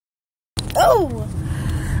go!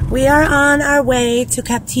 We are on our way to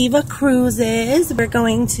Captiva Cruises. We're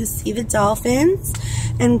going to see the dolphins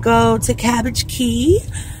and go to Cabbage Key.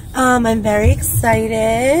 I'm very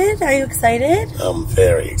excited. Are you excited? I'm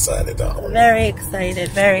very excited, darling. Very excited,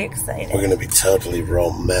 very excited. We're going to be totally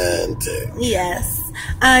romantic. Yes.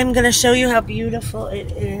 I'm going to show you how beautiful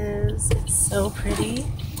it is. It's so pretty.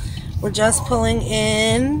 We're just pulling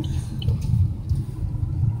in.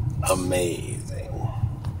 Amazing.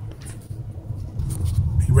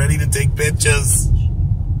 Be ready to take pictures.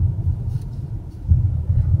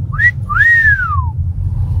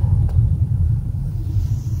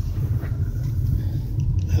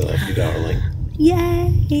 I love you, darling.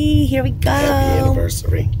 Yay! Here we go. Happy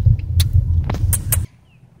anniversary.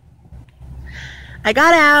 I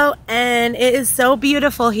got out and it is so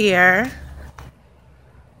beautiful here.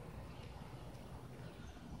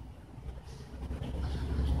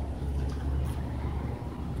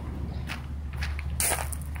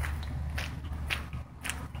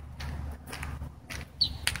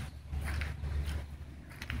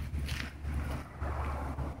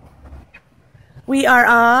 We are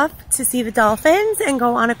off to see the dolphins and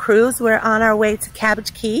go on a cruise. We're on our way to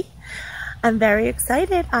Cabbage Key. I'm very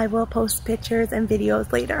excited. I will post pictures and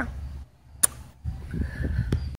videos later.